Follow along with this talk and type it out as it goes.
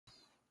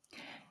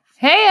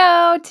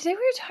Heyo! Today we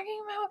were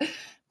talking about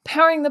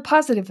powering the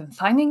positive and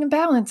finding a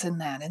balance in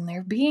that, and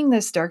there being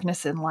this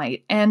darkness and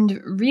light. And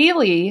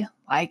really,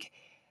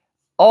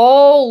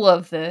 all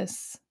of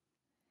this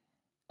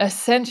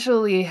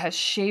essentially has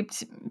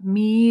shaped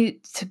me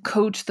to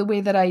coach the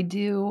way that I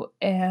do.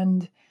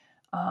 And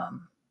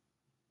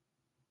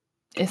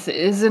it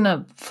isn't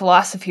a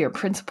philosophy or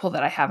principle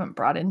that I haven't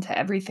brought into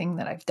everything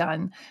that I've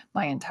done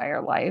my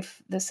entire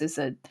life. This is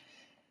a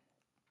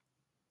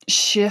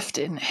shift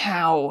in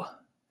how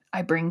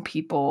I bring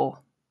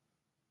people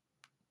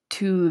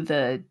to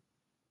the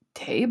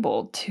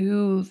table,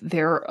 to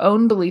their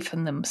own belief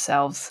in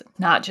themselves,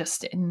 not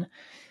just in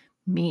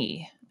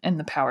me and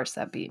the powers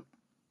that be.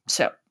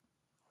 So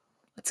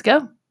let's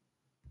go.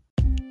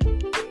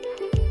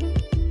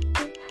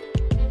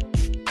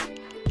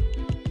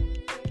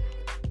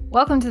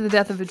 Welcome to the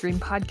Death of a Dream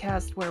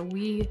podcast, where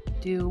we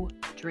do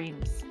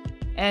dreams.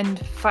 And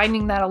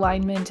finding that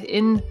alignment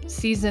in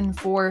season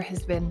 4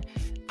 has been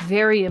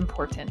very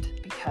important,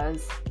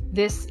 because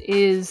this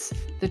is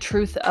the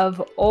truth of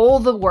all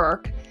the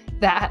work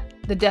that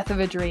the Death of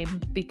a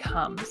Dream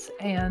becomes.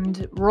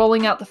 And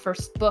rolling out the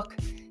first book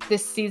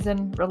this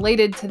season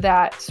related to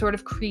that sort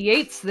of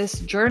creates this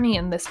journey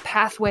and this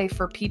pathway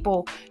for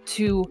people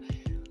to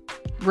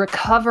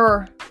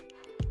recover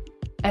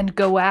and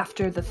go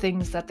after the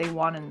things that they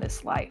want in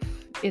this life.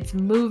 It's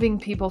moving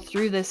people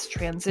through this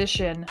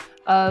transition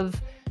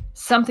of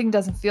something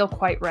doesn't feel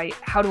quite right.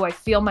 How do I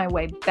feel my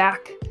way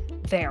back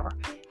there?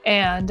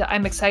 And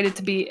I'm excited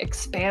to be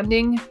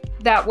expanding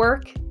that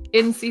work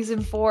in season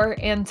 4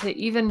 and to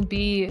even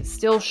be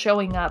still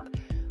showing up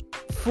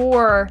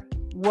for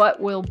what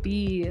will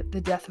be the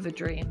Death of a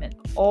Dream and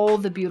all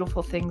the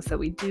beautiful things that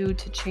we do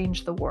to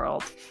change the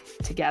world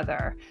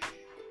together.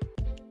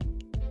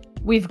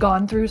 We've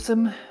gone through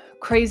some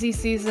crazy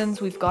seasons.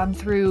 We've gone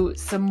through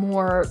some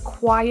more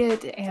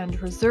quiet and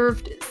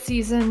reserved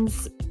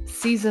seasons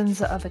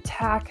of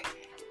attack,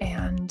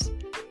 and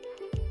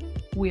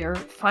we're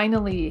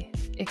finally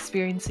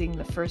experiencing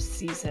the first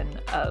season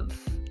of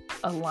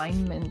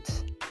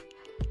alignment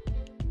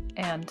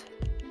and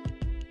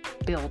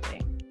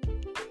building.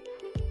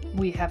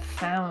 We have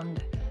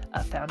found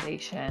a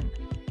foundation,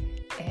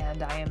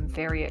 and I am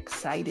very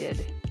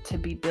excited to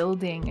be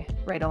building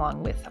right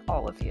along with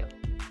all of you.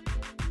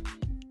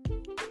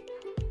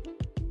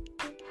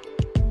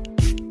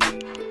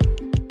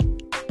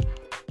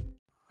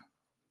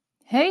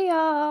 Hey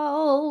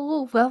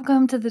y'all!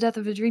 Welcome to the Death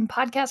of a Dream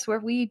podcast, where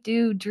we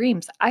do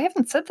dreams. I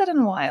haven't said that in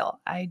a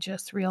while. I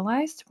just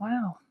realized,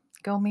 wow,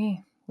 go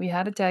me. We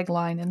had a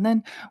tagline and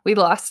then we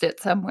lost it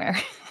somewhere.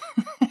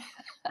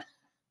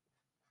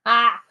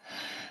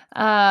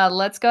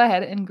 Let's go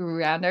ahead and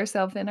ground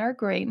ourselves in our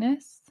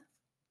greatness.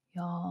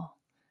 Y'all,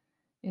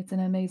 it's an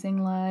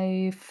amazing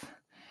life.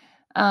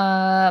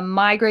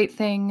 My great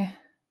thing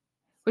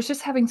was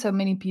just having so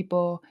many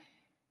people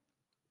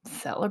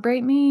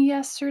celebrate me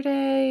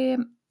yesterday,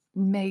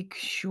 make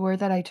sure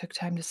that I took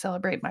time to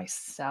celebrate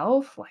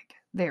myself.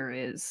 There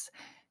is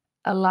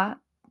a lot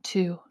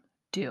to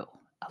do.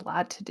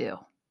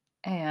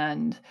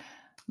 And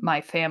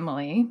my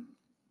family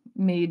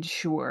made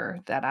sure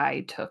that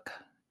I took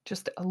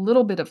just a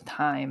little bit of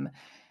time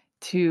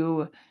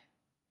to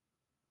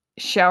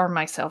shower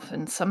myself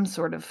in some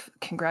sort of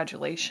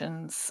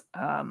congratulations.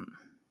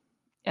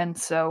 And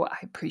so I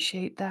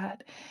appreciate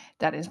that.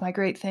 That is my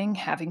great thing,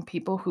 having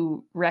people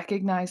who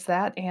recognize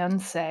that and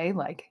say,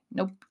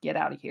 nope, get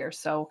out of here.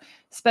 So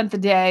spent the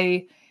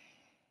day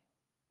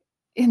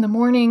in the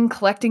morning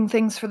collecting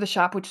things for the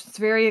shop, which was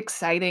very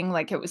exciting.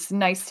 It was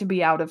nice to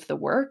be out of the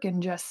work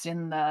and just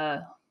in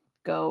the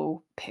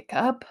go pick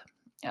up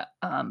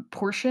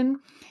portion,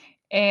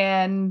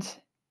 and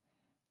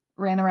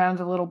ran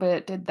around a little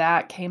bit, did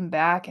that, came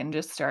back and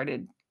just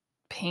started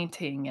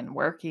painting and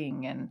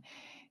working and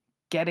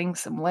getting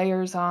some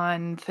layers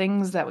on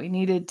things that we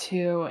needed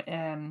to,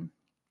 and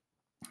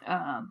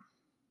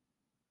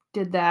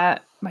did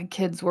that. My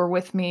kids were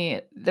with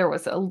me. There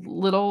was a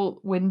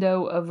little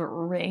window of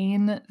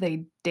rain.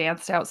 They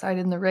danced outside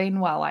in the rain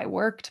while I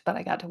worked, but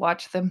I got to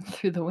watch them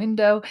through the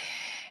window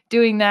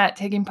doing that,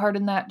 taking part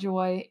in that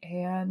joy,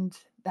 and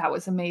that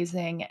was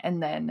amazing.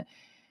 And then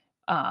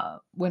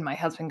when my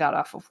husband got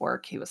off of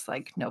work, he was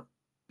like, nope,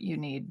 you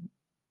need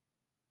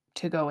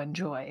to go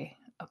enjoy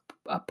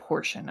a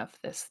portion of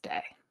this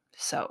day.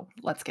 So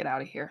let's get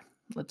out of here.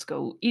 Let's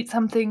go eat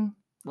something.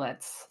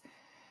 Let's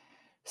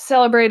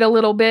celebrate a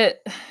little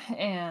bit.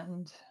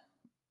 And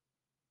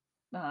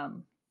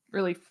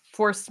really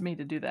forced me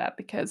to do that,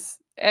 because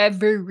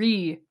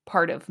every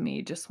part of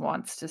me just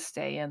wants to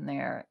stay in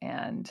there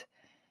and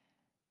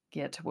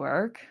get to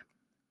work,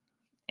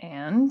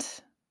 and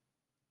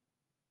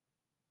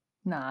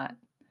not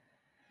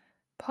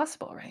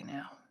possible right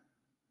now.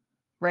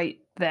 Right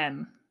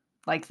then.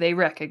 They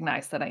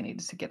recognized that I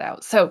needed to get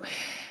out. So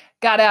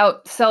got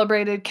out,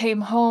 celebrated,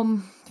 came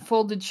home,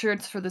 folded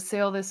shirts for the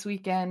sale this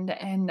weekend,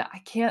 and I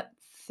can't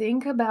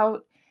think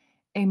about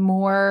a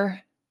more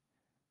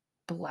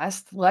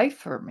blessed life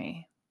for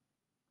me.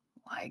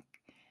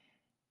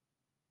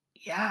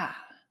 Yeah,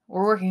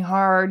 we're working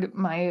hard.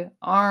 My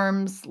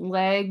arms,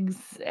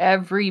 legs,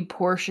 every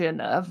portion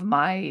of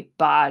my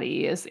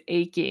body is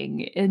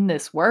aching in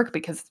this work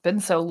because it's been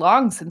so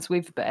long since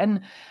we've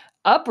been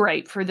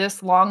upright for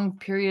this long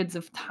periods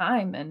of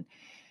time. And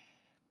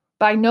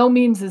by no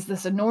means is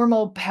this a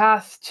normal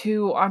path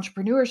to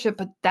entrepreneurship,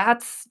 but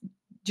that's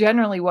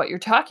generally what you're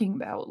talking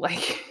about.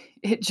 Like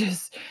it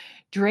just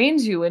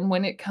drains you. And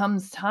when it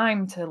comes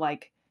time to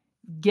like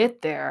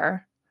get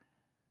there,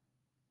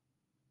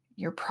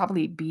 you're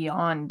probably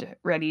beyond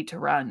ready to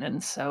run.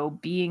 And so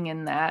being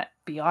in that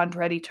beyond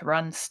ready to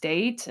run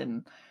state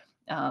and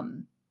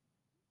um,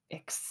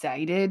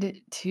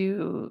 excited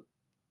to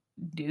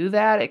do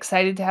that,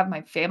 excited to have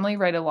my family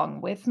right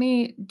along with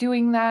me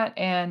doing that,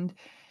 and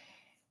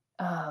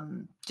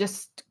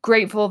just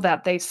grateful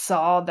that they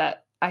saw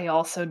that I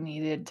also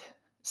needed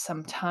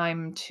some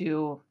time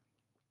to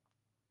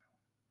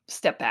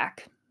step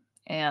back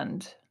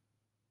and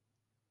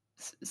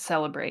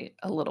celebrate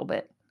a little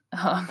bit.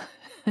 Um,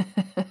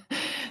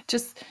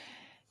 just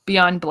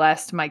beyond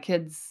blessed. My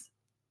kids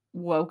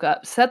woke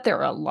up, set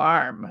their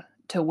alarm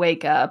to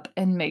wake up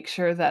and make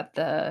sure that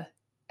the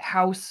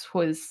house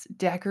was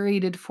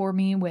decorated for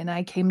me when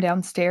I came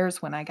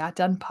downstairs when I got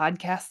done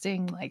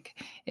podcasting.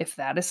 Like, if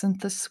that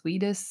isn't the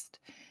sweetest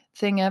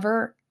thing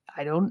ever,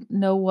 I don't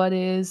know what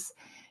is.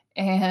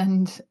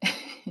 And,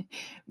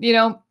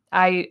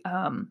 I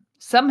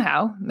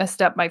somehow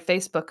messed up my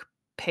Facebook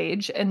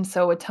page. And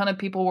so a ton of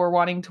people were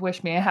wanting to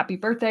wish me a happy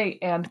birthday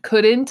and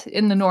couldn't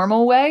in the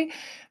normal way.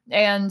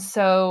 And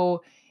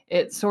so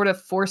it sort of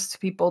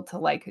forced people to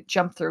like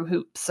jump through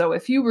hoops. So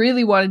if you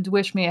really wanted to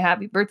wish me a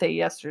happy birthday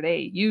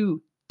yesterday,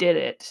 you did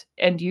it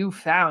and you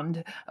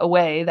found a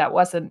way that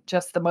wasn't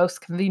just the most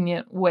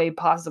convenient way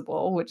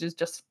possible, which is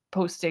just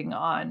posting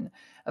on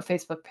a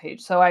Facebook page.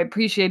 So I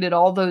appreciated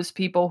all those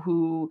people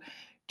who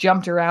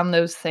jumped around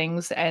those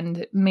things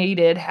and made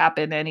it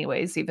happen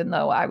anyways, even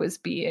though I was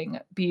being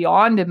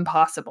beyond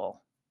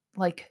impossible.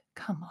 Like,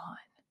 come on.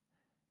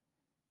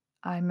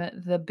 I'm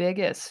the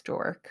biggest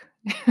dork,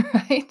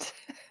 right?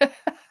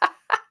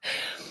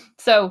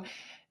 So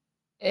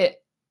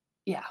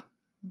yeah,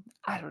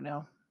 I don't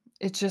know.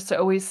 It's just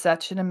always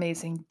such an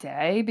amazing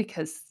day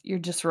because you're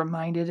just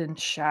reminded and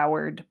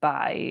showered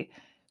by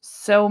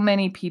so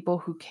many people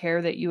who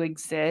care that you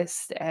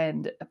exist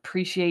and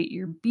appreciate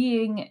your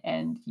being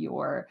and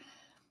your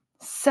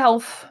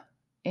self.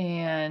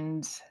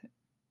 And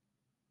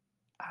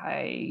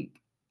I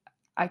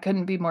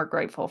couldn't be more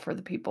grateful for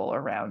the people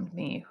around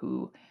me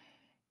who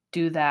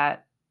do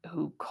that,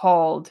 who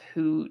called,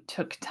 who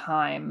took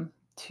time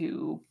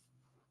to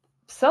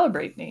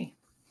celebrate me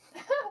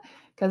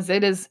because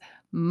it is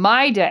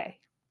my day.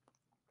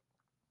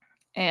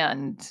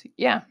 And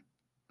yeah,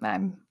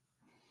 I'm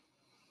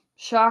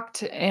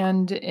shocked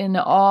and in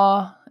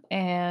awe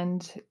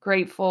and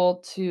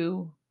grateful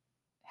to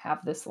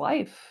have this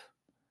life,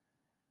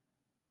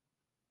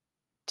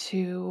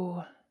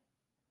 to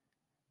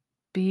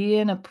be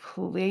in a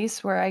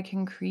place where I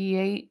can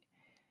create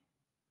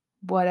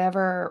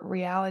whatever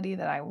reality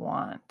that I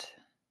want,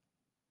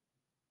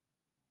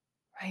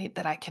 right?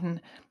 That I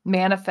can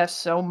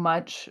manifest so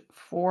much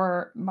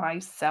for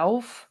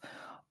myself,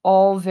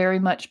 all very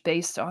much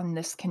based on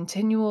this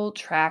continual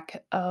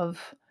track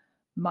of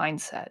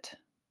mindset,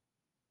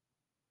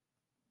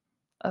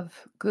 of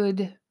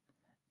good,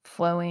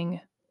 flowing,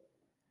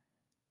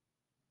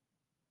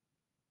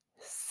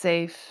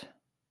 safe,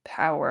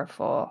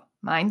 powerful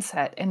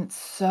mindset. And it's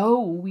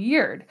so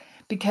weird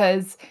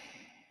because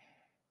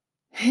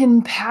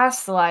in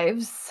past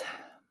lives,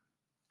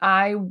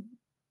 I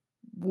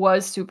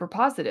was super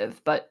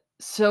positive, but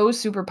so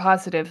super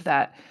positive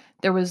that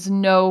there was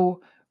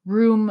no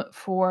room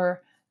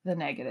for the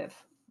negative.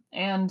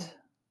 And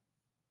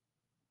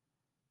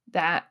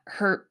that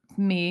hurt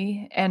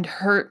me and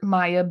hurt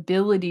my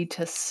ability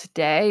to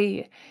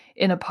stay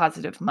in a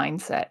positive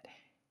mindset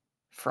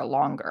for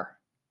longer.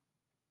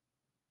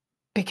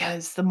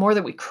 Because the more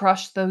that we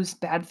crush those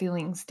bad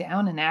feelings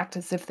down and act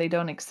as if they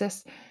don't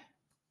exist,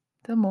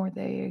 the more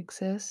they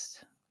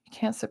exist. You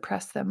can't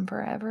suppress them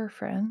forever,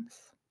 friends.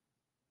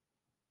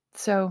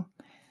 So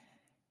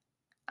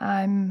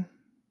I'm,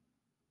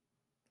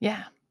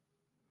 yeah,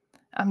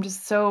 I'm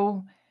just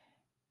so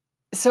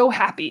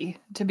happy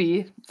to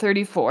be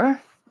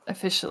 34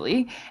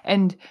 officially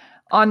and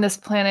on this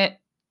planet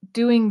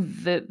doing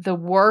the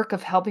work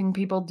of helping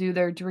people do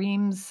their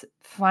dreams,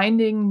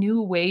 finding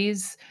new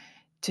ways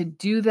to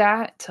do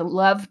that, to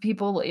love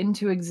people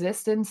into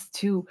existence,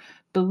 to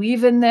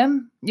believe in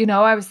them.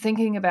 I was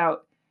thinking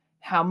about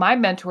how my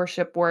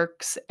mentorship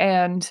works,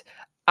 and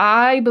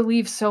I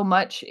believe so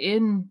much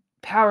in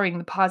powering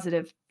the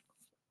positive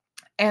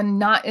and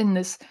not in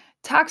this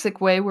toxic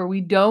way where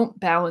we don't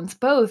balance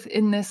both,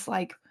 in this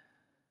like,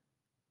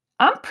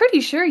 I'm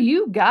pretty sure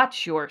you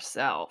got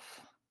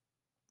yourself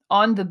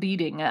on the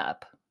beating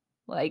up.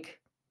 Like,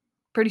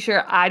 pretty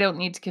sure I don't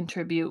need to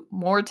contribute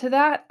more to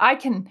that. I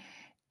can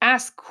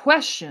ask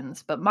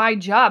questions, but my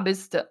job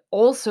is to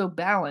also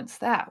balance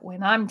that.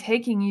 When I'm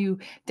taking you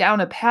down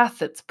a path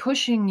that's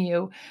pushing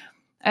you,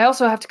 I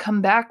also have to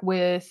come back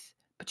with,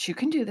 but you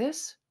can do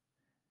this.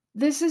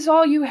 This is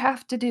all you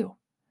have to do,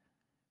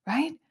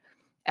 right?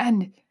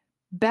 And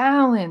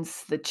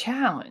balance the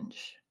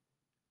challenge,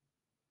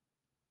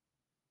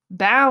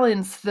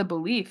 balance the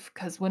belief,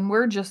 because when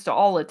we're just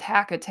all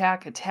attack,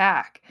 attack,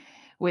 attack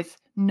with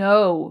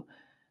no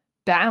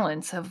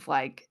balance of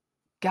like,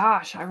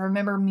 gosh, I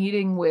remember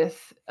meeting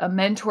with a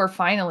mentor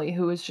finally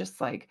who was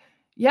just like,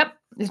 yep,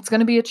 it's going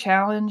to be a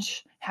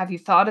challenge. Have you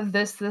thought of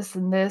this, this,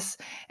 and this?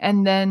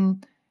 And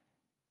then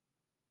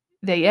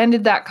they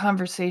ended that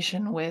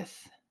conversation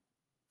with,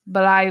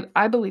 but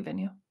I believe in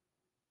you.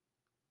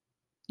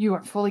 You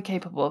are fully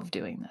capable of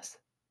doing this.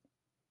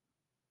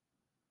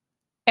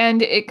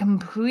 And it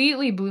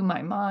completely blew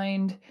my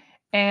mind.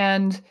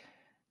 And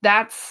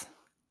that's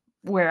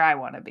where I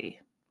want to be.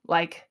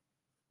 Like,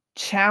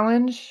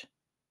 challenge,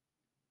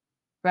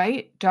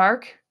 right?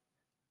 Dark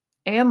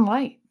and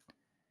light.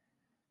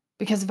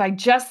 Because if I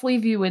just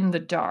leave you in the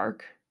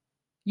dark,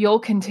 you'll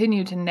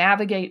continue to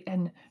navigate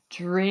and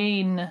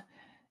drain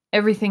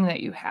everything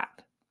that you have.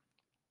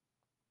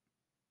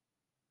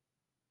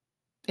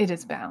 It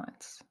is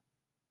balance.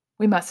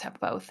 We must have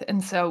both.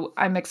 And so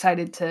I'm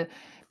excited to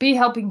be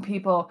helping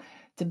people,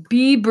 to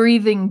be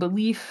breathing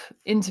belief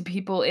into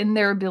people in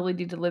their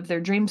ability to live their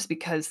dreams,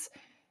 because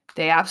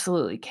they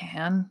absolutely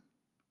can.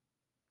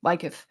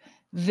 Like, if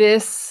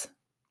this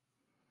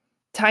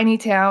tiny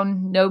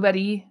town,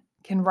 nobody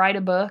can write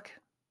a book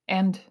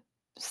and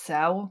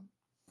sell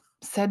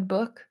said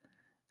book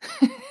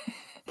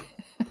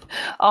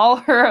all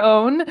her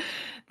own,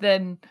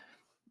 then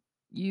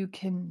you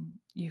can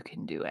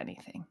do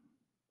anything.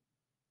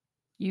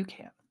 You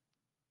can.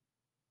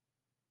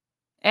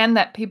 And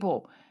that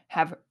people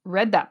have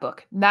read that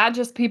book, not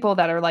just people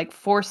that are like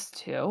forced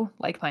to,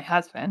 like my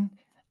husband,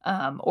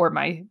 or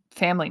my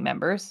family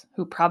members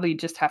who probably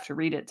just have to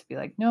read it to be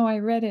like, no, I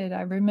read it.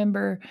 I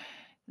remember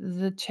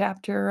the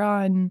chapter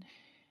on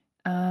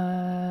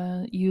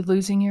you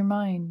losing your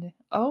mind.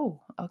 Oh,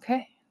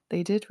 okay.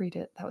 They did read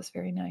it. That was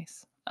very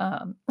nice.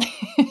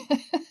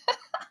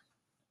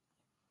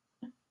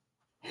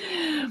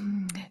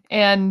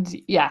 And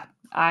yeah,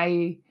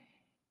 my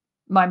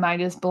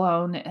mind is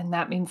blown, and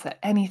that means that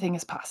anything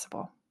is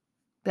possible.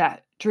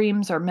 That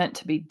dreams are meant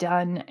to be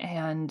done,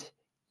 and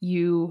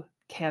you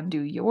can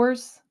do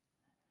yours.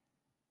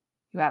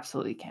 You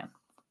absolutely can.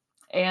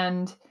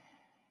 And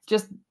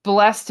just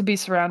blessed to be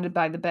surrounded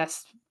by the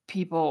best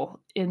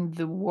people in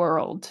the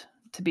world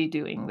to be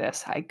doing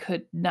this. I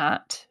could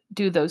not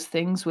do those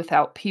things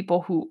without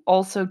people who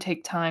also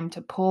take time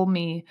to pull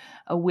me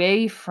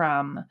away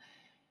from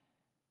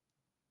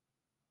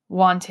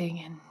wanting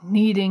and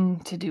needing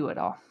to do it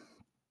all.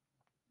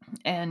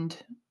 And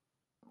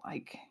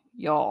like,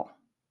 y'all,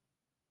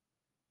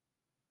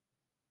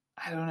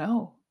 I don't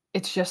know.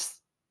 It's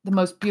just the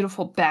most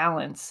beautiful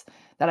balance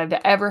that I've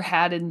ever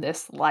had in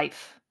this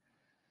life.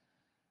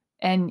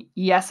 And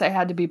yes, I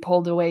had to be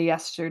pulled away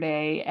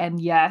yesterday. And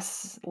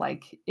yes,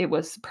 like, it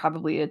was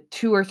probably a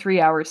 2 or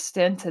 3 hour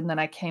stint. And then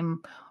I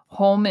came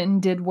home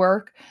and did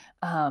work.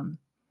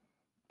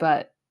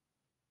 But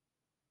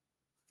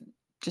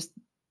just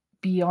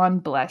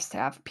beyond blessed to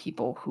have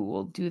people who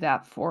will do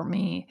that for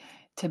me,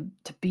 to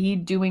be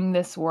doing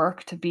this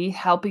work, to be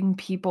helping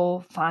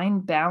people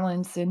find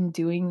balance in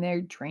doing their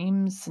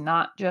dreams,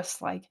 not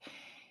just like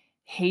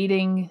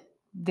hating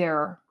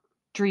their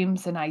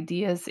dreams and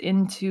ideas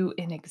into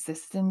an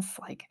existence,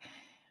 like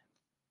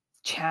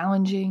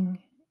challenging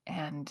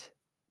and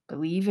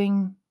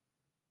believing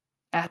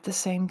at the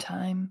same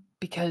time,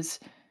 because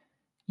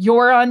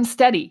you're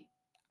unsteady.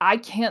 I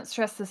can't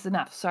stress this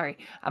enough. Sorry.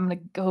 I'm going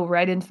to go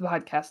right into the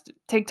podcast.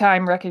 Take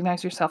time,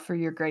 recognize yourself for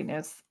your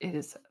greatness. It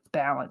is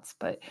balance,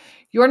 but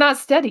you're not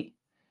steady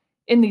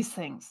in these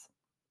things.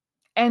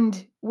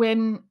 And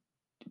when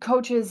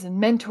coaches and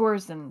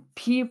mentors and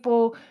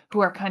people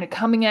who are kind of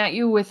coming at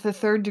you with the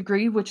third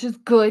degree, which is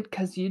good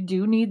because you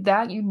do need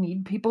that. You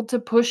need people to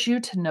push you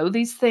to know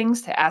these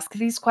things, to ask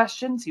these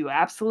questions. You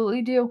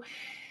absolutely do.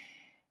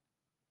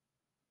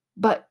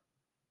 But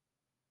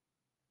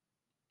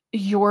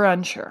you're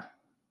unsure,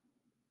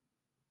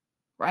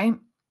 right?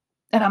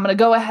 And I'm going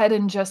to go ahead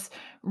and just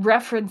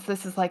reference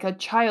this as like a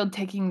child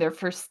taking their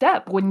first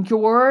step. When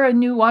you're a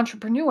new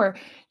entrepreneur,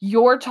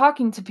 you're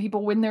talking to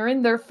people when they're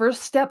in their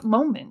first step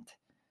moment.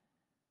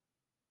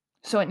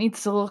 So it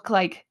needs to look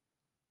like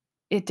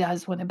it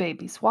does when a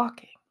baby's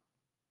walking.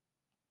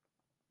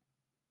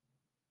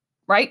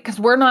 Right? Because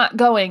we're not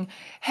going,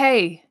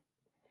 hey,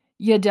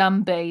 you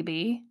dumb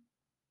baby.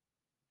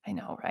 I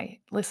know, right?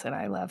 Listen,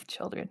 I love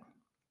children.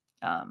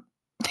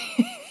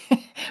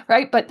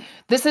 Right? But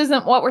this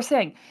isn't what we're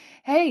saying.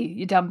 Hey,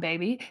 you dumb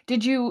baby,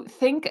 did you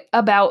think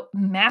about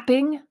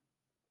mapping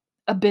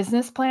a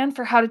business plan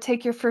for how to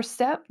take your first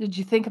step? Did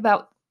you think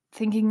about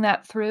thinking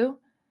that through?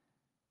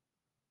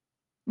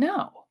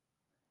 No.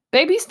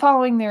 Baby's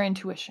following their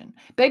intuition.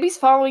 Baby's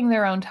following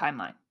their own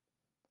timeline.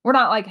 We're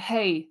not like,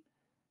 hey,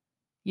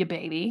 you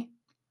baby,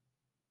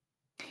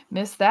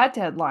 missed that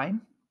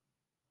deadline.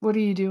 What are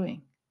you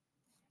doing?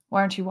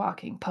 Why aren't you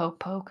walking? Poke,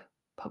 poke,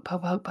 poke,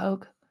 poke, poke,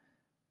 poke.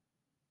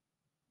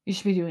 You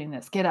should be doing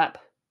this. Get up.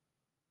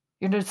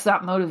 You're just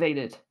not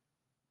motivated.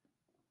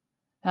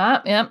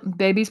 Yep,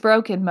 baby's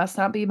broken. Must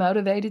not be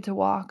motivated to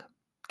walk.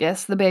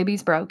 Guess the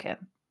baby's broken.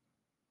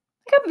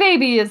 A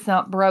baby is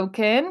not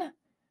broken.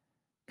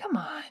 Come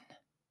on.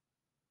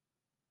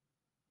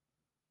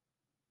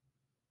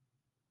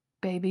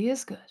 Baby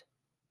is good.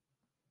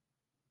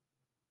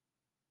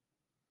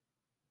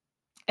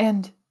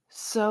 And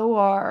so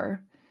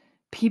are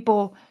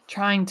people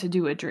trying to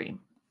do a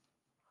dream.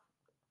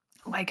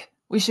 Like,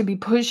 we should be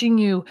pushing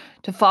you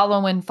to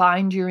follow and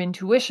find your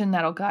intuition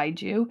that'll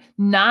guide you,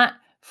 not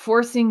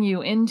forcing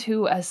you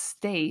into a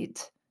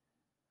state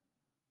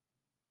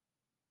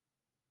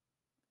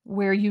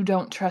where you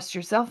don't trust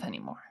yourself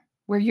anymore,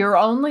 where you're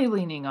only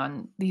leaning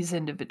on these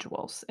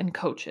individuals and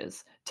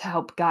coaches to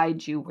help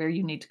guide you where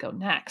you need to go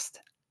next.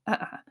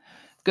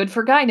 Good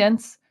for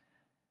guidance.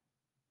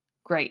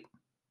 Great.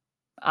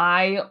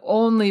 I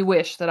only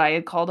wish that I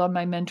had called on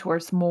my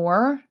mentors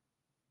more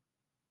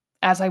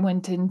as I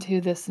went into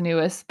this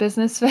newest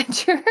business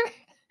venture.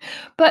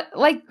 But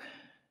like,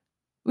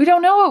 we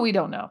don't know what we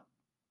don't know.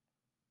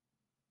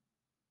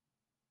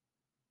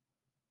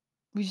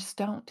 We just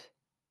don't.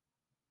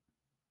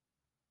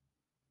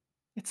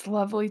 It's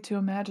lovely to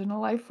imagine a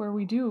life where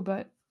we do,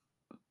 but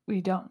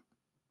we don't.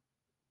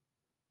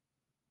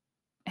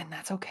 And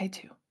that's okay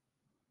too.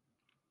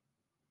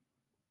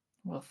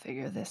 We'll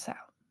figure this out.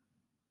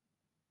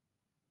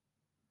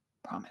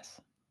 Promise.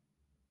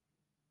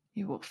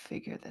 You will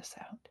figure this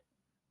out.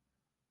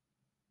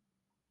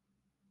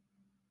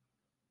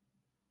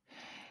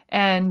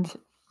 And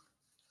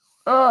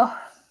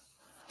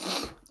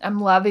I'm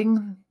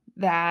loving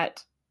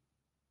that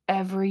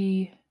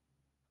every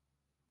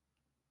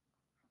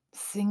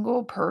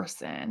single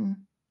person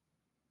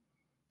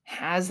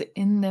has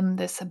in them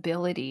this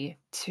ability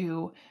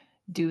to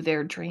do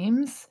their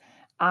dreams.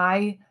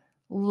 I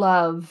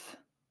love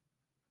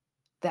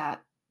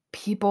that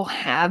people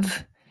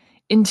have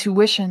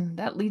intuition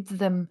that leads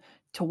them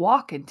to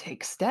walk and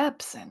take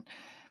steps and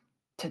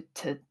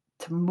to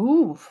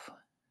move,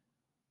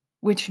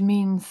 which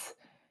means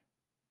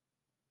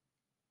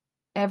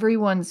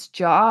everyone's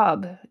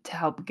job to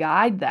help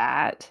guide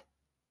that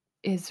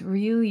is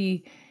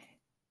really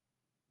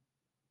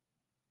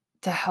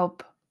to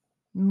help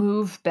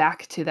move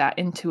back to that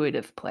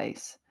intuitive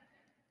place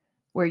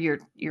where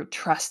you're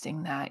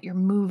trusting that you're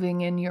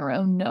moving in your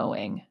own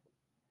knowing,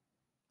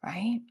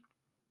 right?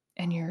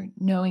 And you're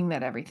knowing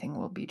that everything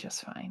will be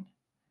just fine.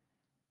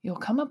 You'll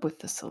come up with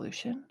the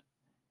solution.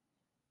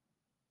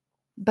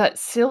 But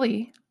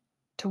silly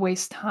to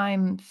waste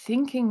time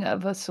thinking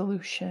of a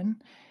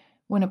solution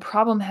when a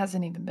problem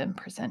hasn't even been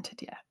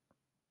presented yet,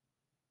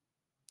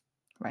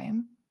 right?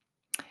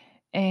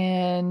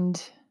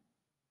 And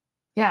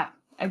yeah,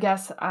 I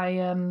guess I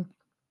am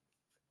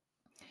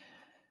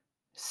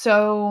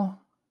so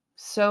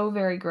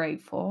very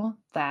grateful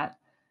that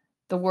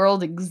the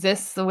world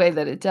exists the way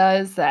that it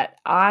does, that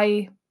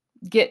I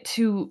get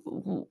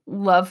to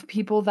love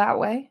people that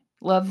way,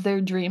 love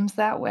their dreams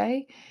that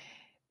way,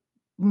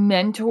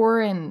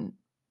 mentor and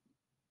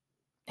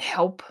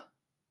help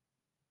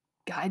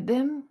guide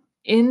them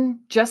in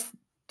just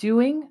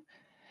doing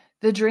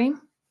the dream,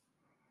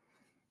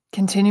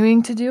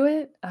 continuing to do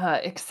it,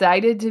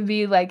 excited to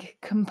be like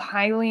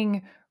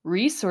compiling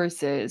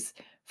resources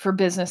for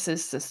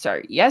businesses to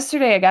start.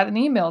 Yesterday, I got an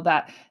email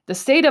that the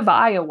state of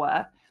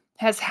Iowa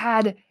has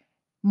had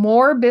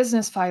more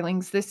business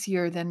filings this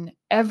year than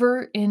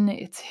ever in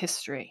its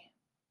history.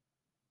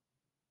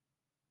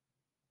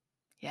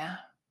 Yeah.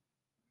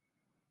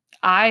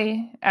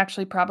 I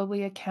actually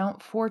probably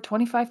account for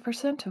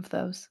 25% of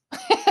those.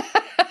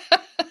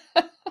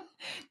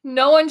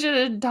 No one should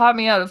have taught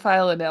me how to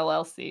file an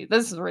LLC.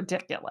 This is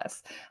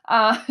ridiculous.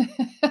 But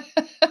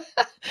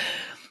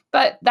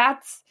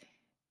that's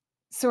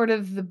sort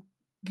of the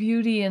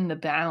beauty and the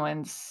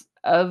balance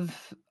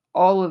of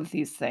all of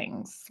these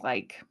things.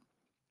 Like,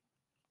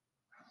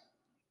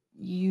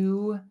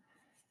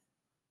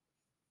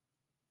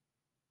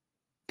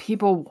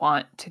 people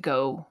want to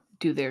go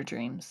do their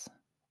dreams.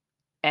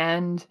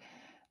 And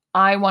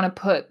I want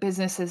to put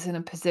businesses in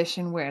a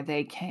position where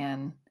they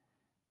can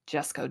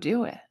just go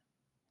do it.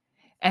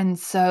 And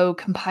so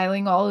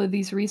compiling all of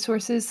these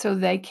resources so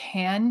they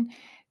can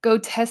go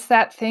test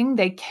that thing,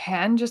 they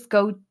can just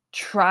go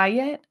try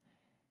it,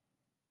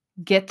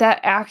 get that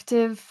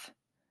active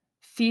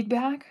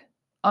feedback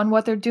on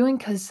what they're doing,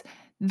 because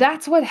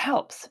that's what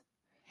helps.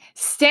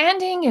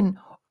 Standing and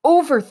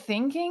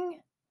overthinking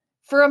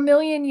for a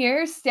million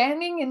years,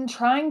 standing and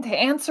trying to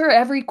answer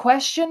every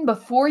question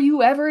before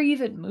you ever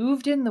even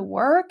moved in the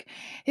work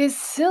is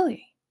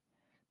silly.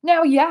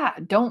 Now, yeah,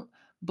 don't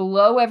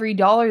blow every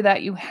dollar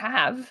that you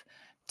have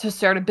to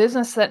start a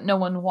business that no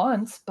one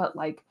wants, but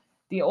like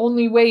the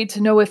only way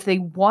to know if they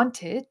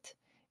want it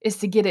is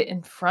to get it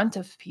in front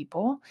of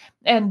people.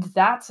 And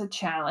that's a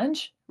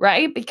challenge,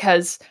 right?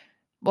 Because,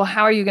 well,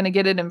 how are you going to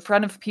get it in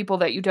front of people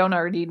that you don't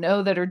already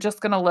know that are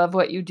just going to love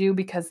what you do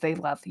because they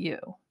love you,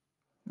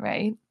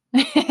 right?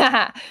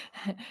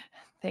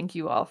 Thank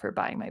you all for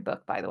buying my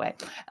book, by the way.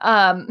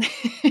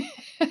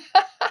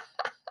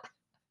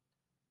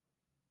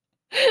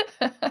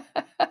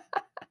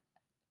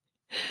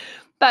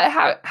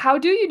 But how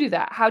do you do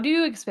that? How do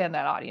you expand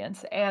that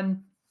audience?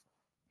 And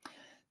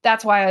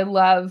that's why I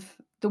love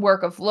the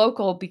work of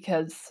Local,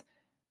 because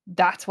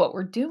that's what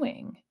we're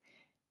doing.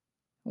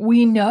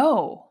 We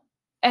know.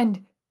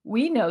 And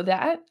we know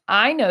that.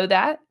 I know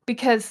that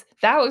because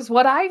that was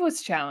what I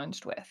was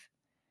challenged with.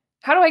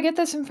 How do I get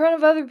this in front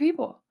of other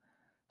people?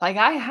 Like,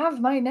 I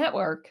have my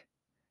network.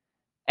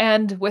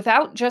 And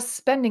without just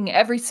spending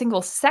every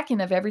single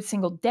second of every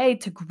single day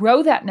to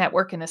grow that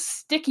network in a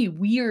sticky,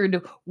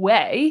 weird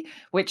way,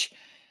 which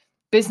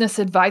business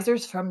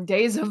advisors from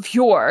days of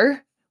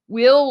yore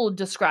will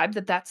describe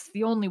that that's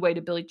the only way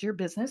to build your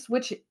business,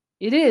 which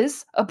it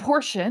is a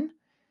portion.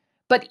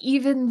 But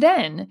even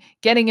then,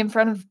 getting in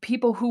front of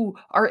people who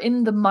are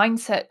in the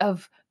mindset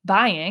of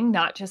buying,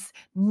 not just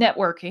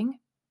networking,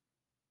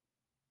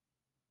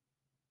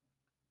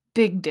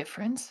 big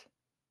difference.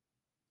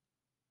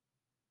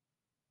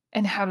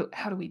 And how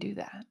do we do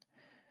that?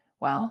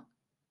 Well,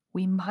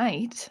 we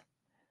might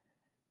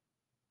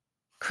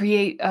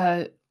create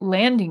a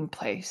landing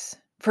place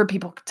for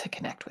people to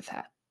connect with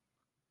that.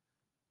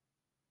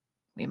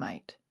 We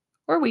might.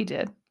 Or we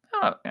did.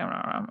 Oh,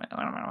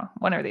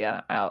 one or the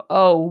other.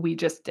 Oh, we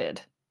just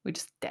did. We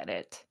just did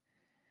it.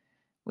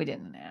 We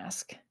didn't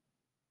ask.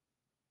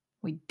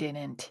 We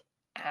didn't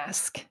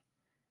ask.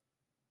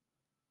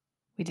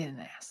 We didn't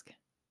ask.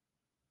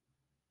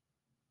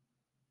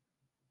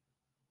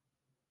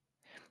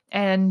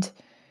 And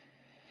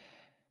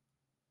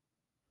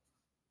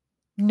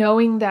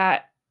knowing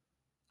that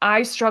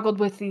I struggled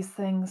with these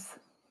things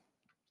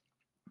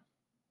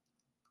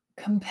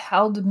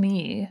compelled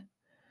me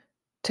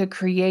to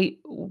create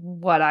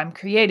what I'm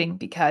creating,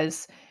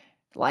 because,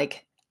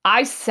 like,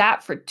 I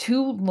sat for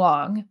too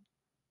long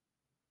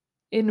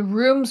in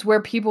rooms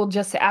where people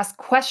just asked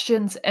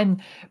questions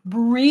and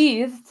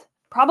breathed,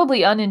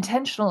 probably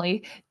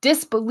unintentionally,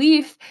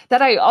 disbelief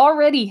that I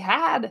already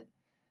had.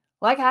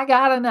 Like, I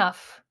got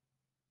enough.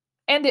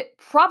 And it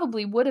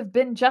probably would have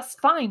been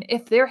just fine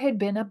if there had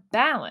been a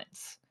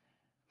balance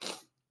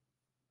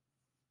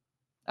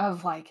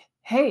of, like,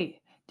 hey,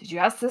 did you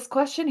ask this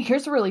question?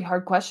 Here's a really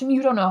hard question.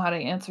 You don't know how to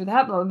answer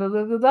that. Blah, blah,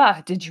 blah, blah,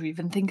 blah. Did you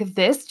even think of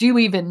this? Do you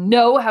even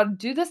know how to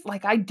do this?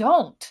 Like, I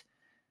don't.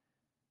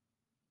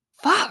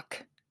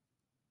 Fuck.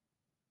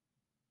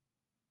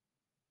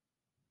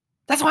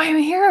 That's why I'm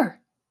here.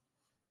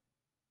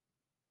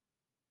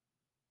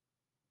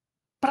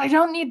 But I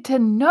don't need to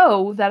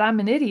know that I'm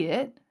an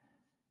idiot.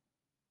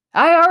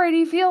 I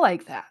already feel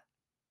like that.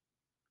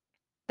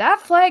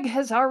 That flag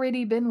has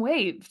already been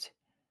waved.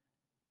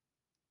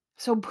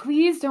 So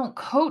please don't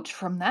coach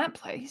from that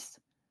place.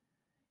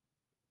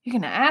 You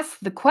can ask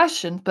the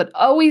questions, but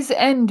always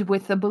end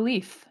with a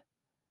belief,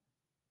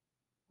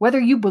 whether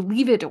you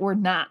believe it or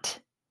not.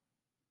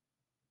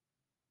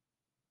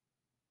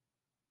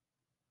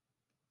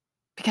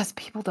 Because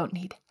people don't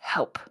need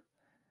help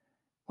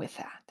with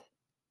that.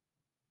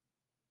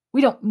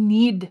 We don't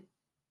need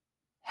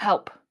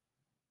help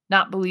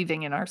not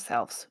believing in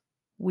ourselves.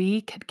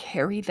 We could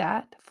carry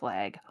that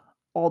flag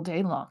all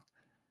day long.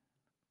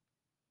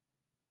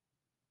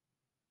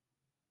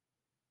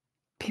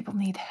 People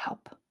need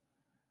help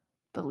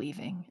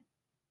believing,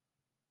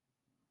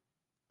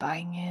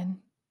 buying in,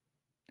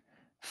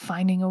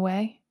 finding a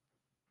way,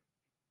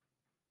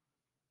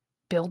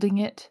 building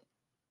it,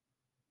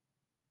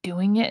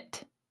 doing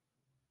it,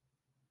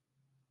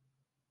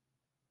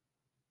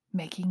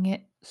 making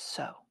it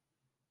so.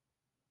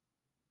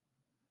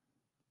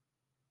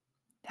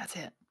 That's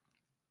it.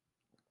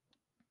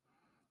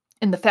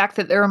 And the fact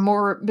that there are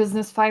more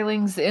business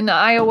filings in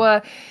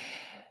Iowa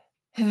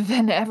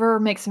than ever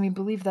makes me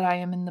believe that I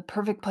am in the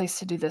perfect place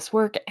to do this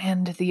work.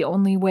 And the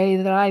only way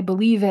that I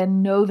believe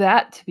and know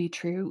that to be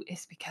true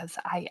is because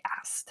I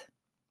asked,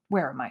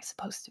 where am I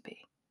supposed to be?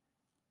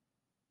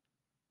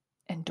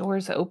 And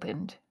doors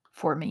opened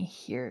for me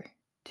here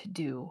to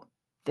do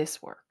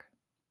this work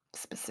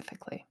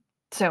specifically.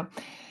 So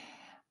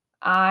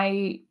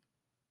I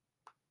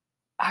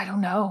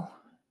don't know.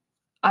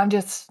 I'm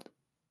just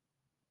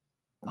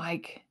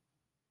like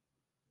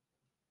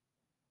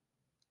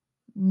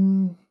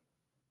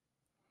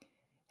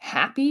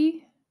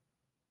happy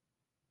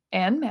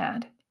and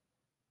mad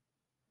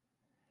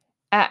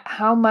at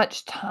how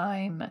much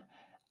time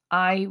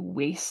I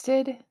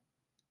wasted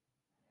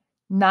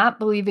not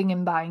believing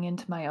and buying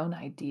into my own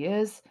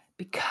ideas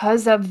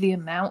because of the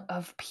amount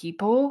of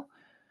people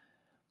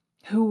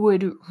who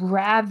would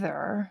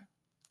rather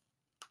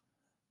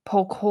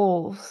poke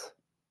holes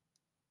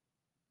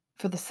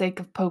for the sake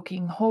of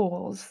poking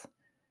holes,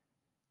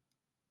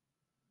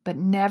 but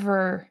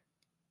never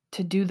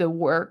to do the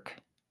work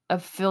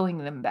of filling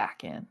them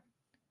back in.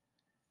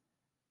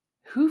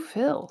 Who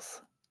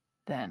fills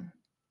then?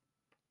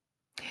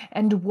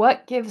 And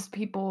what gives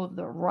people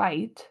the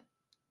right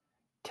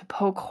to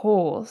poke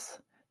holes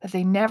that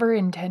they never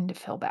intend to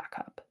fill back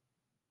up?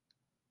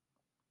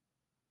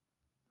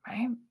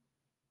 Right?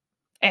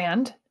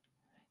 And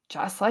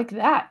just like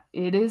that,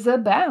 it is a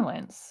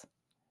balance.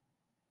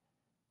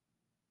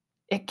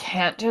 It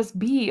can't just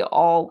be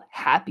all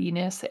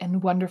happiness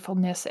and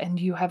wonderfulness and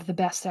you have the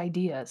best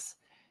ideas,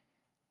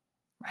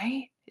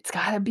 right? It's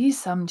got to be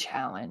some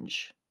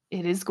challenge.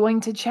 It is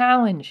going to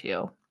challenge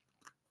you,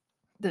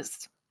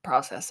 this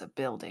process of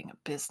building a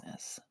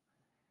business.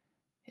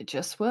 It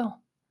just will.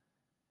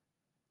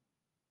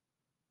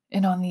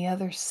 And on the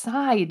other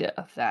side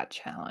of that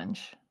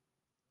challenge,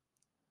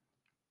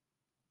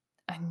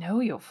 I know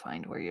you'll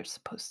find where you're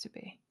supposed to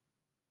be.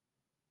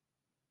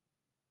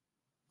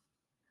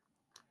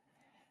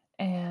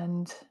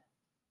 And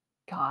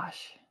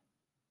gosh,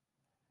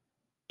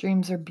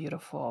 dreams are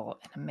beautiful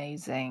and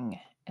amazing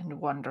and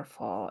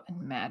wonderful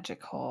and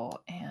magical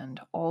and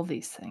all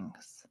these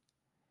things.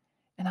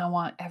 And I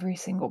want every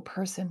single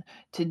person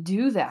to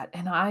do that.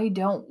 And I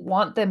don't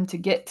want them to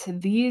get to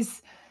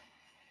these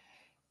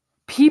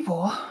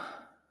people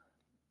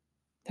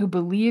who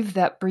believe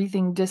that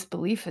breathing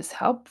disbelief is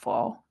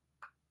helpful.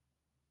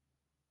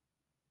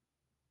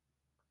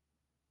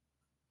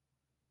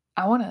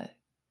 I want to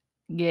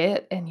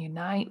get and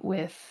unite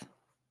with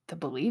the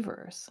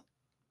believers,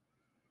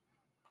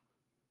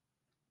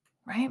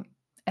 right?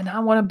 And I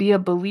want to be a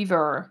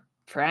believer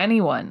for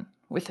anyone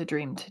with a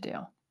dream to do.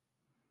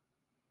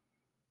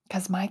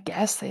 Because my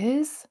guess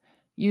is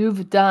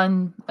you've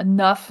done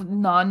enough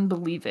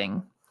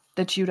non-believing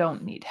that you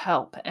don't need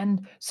help.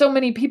 And so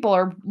many people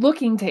are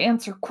looking to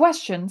answer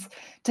questions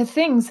to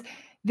things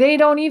they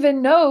don't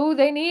even know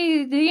they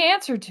need the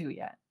answer to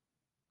yet.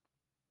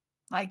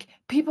 Like,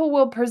 people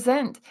will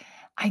present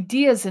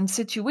ideas and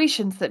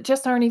situations that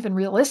just aren't even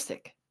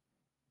realistic.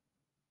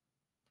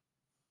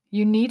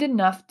 You need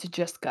enough to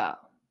just go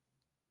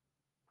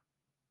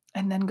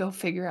and then go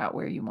figure out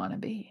where you want to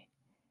be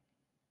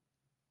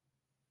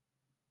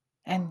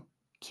and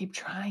keep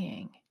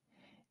trying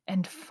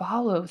and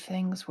follow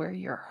things where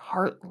your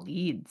heart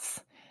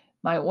leads.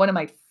 One of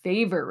my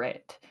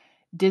favorite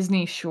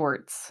Disney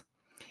shorts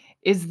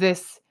is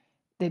this.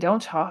 They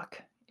don't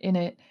talk in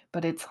it,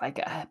 but it's like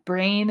a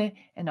brain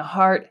and a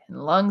heart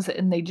and lungs,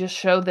 and they just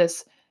show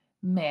this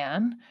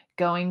man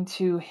going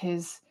to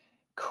his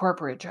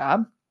corporate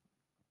job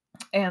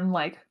and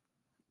like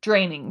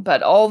draining,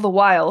 but all the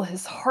while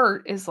his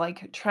heart is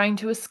like trying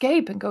to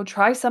escape and go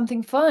try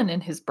something fun,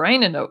 and his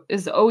brain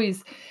is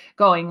always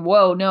going,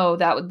 whoa, no,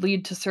 that would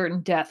lead to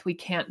certain death, we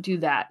can't do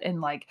that, and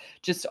like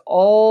just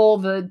all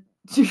the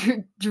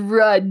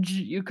drudge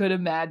you could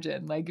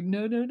imagine, like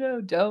no,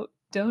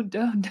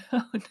 don't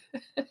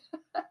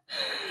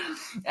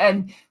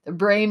and the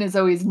brain is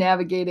always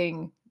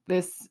navigating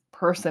this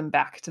person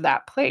back to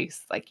that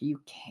place, like you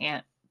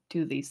can't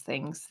do these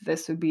things,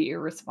 this would be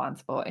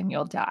irresponsible and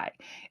you'll die.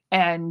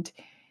 And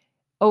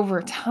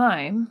over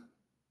time,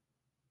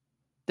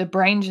 the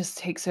brain just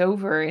takes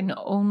over and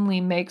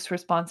only makes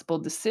responsible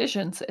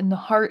decisions, and the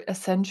heart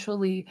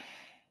essentially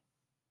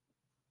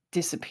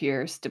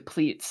disappears,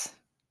 depletes,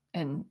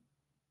 and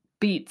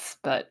beats,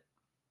 but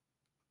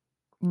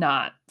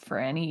not for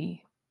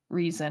any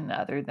reason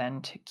other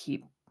than to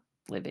keep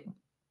living,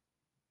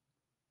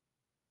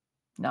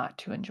 not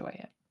to enjoy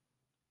it.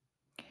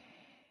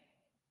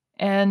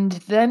 And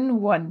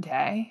then one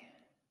day,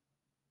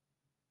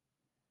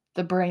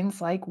 the brain's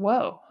like,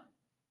 whoa,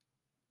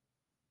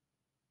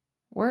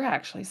 we're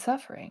actually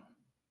suffering.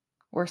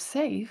 We're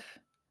safe,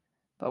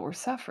 but we're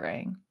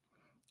suffering.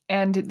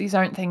 And these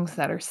aren't things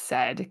that are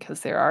said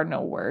because there are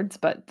no words,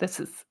 but this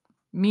is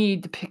me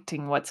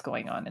depicting what's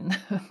going on in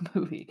the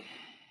movie.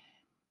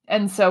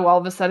 And so all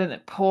of a sudden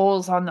it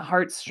pulls on the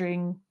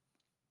heartstring,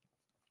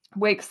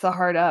 wakes the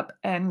heart up,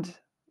 and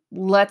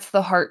lets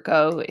the heart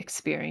go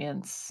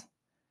experience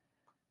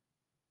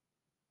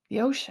the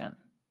ocean,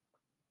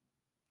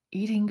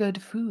 eating good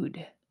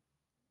food,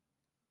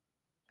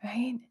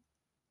 right?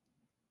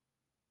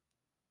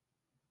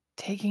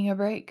 Taking a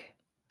break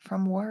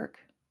from work,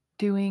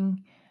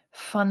 doing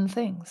fun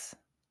things.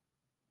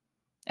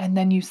 And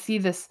then you see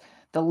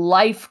the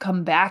life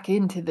come back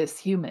into this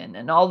human,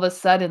 and all of a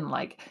sudden,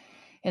 like,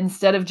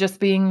 instead of just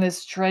being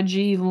this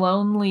trudgy,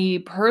 lonely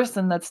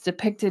person that's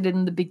depicted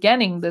in the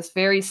beginning, this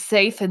very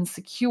safe and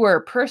secure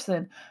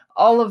person,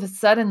 all of a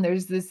sudden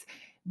there's this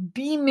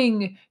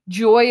beaming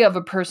joy of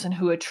a person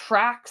who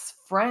attracts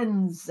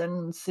friends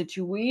and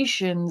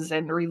situations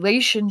and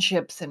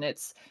relationships, and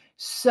it's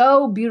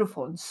so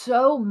beautiful and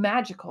so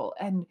magical.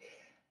 And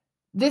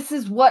this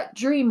is what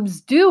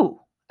dreams do,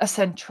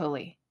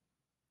 essentially.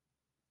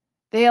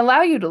 They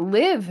allow you to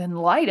live and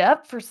light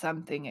up for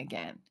something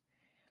again.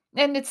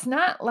 And it's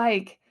not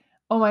like,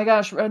 oh my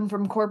gosh, run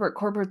from corporate.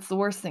 Corporate's the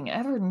worst thing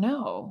ever.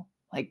 No.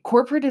 Like,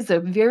 corporate is a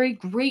very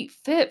great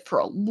fit for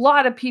a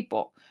lot of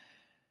people.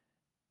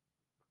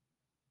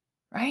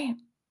 Right?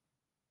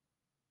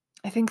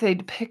 I think they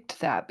depict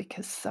that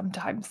because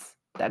sometimes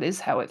that is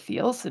how it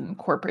feels, and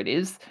corporate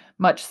is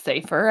much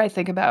safer. I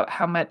think about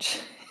how much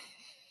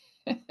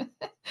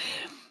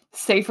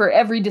safer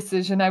every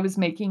decision I was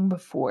making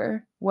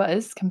before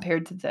was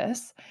compared to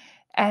this.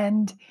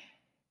 And,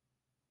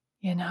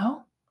 you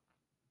know,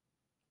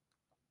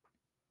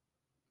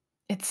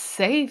 it's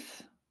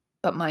safe,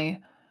 but my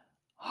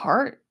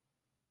heart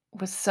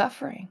was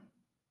suffering.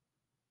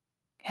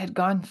 had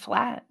gone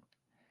flat,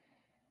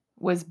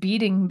 was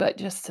beating, but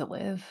just to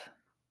live,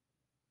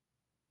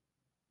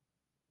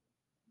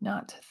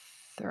 not to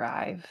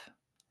thrive,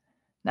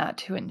 not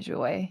to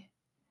enjoy,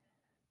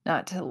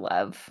 not to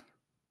love,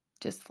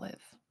 just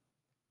live.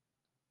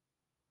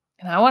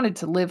 And I wanted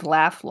to live,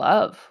 laugh,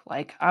 love.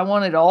 Like, I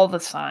wanted all the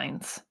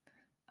signs.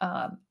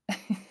 Um,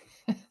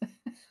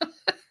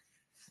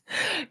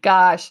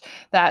 Gosh,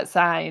 that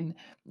sign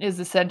is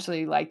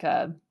essentially like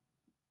a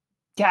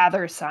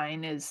gather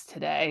sign is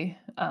today.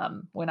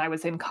 When I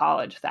was in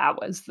college, that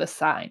was the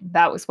sign.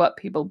 That was what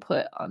people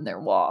put on their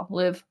wall.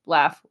 Live,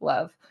 laugh,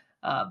 love.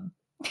 Um,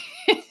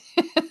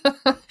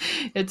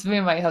 it's me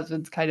and my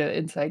husband's kind of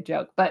inside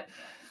joke, but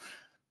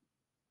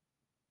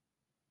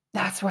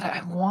that's what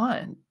I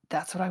want.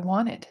 That's what I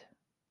wanted.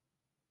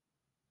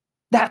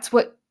 That's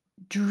what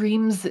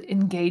dreams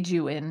engage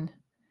you in.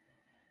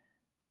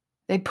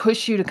 They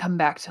push you to come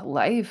back to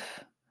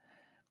life.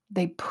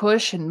 They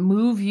push and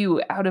move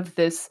you out of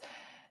this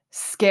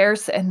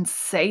scarce and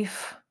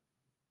safe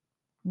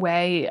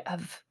way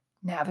of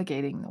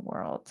navigating the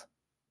world.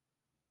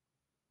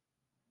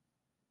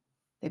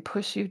 They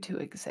push you to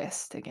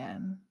exist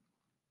again,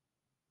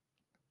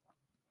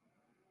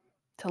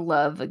 to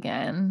love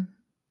again,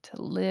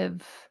 to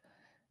live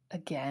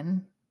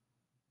again,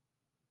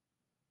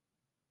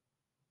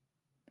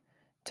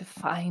 to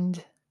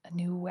find a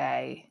new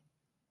way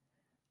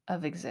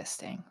of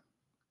existing.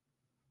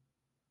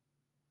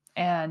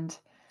 And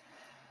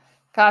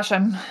gosh,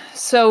 I'm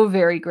so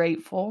very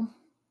grateful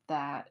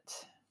that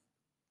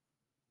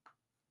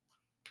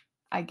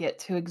I get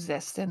to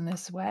exist in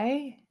this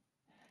way,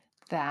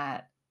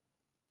 that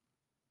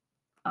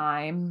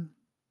I'm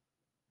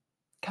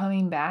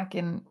coming back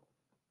and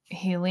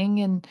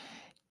healing and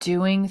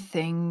doing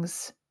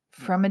things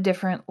from a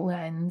different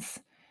lens,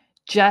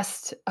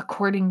 just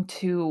according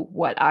to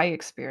what I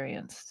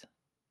experienced.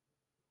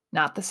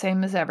 Not the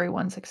same as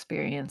everyone's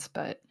experience,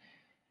 but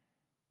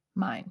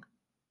mine.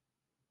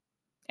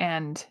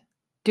 And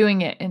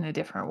doing it in a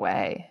different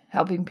way,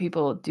 helping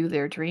people do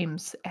their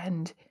dreams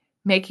and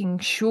making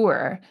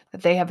sure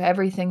that they have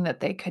everything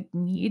that they could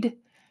need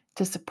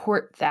to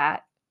support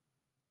that.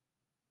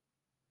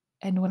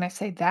 And when I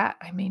say that,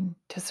 I mean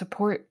to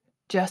support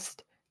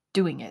just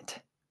doing it.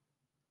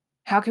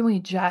 How can we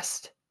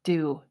just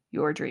do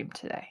your dream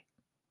today?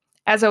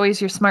 As always,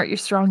 you're smart, you're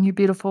strong, you're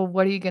beautiful.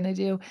 What are you going to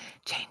do?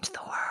 Change the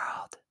world.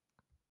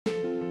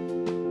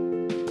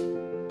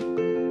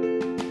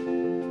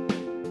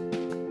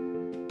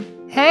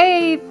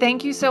 Hey,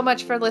 thank you so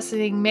much for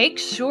listening. Make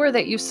sure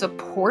that you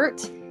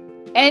support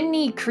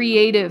any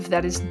creative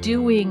that is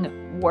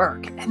doing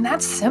work. And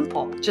that's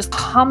simple. Just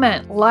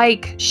comment,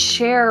 like,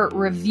 share,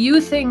 review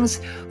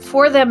things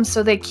for them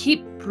so they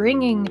keep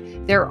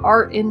bringing their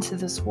art into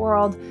this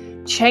world,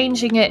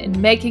 changing it and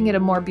making it a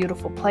more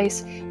beautiful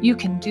place. You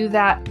can do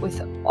that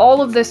with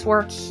all of this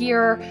work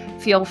here.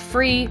 Feel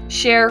free,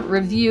 share,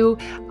 review.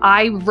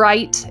 I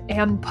write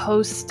and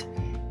post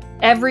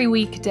every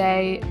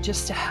weekday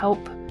just to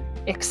help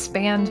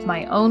expand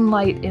my own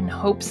light in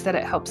hopes that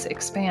it helps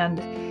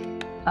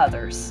expand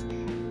others.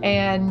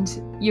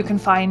 And you can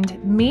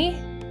find me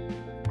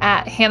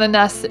at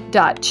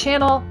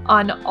hannahnuss.channel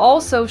on all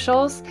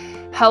socials.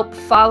 Help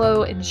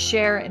follow and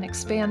share and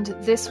expand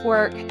this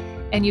work.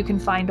 And you can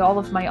find all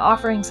of my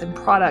offerings and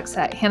products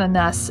at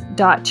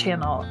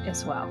hannahnuss.channel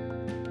as well.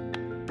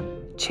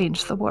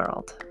 Change the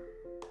world.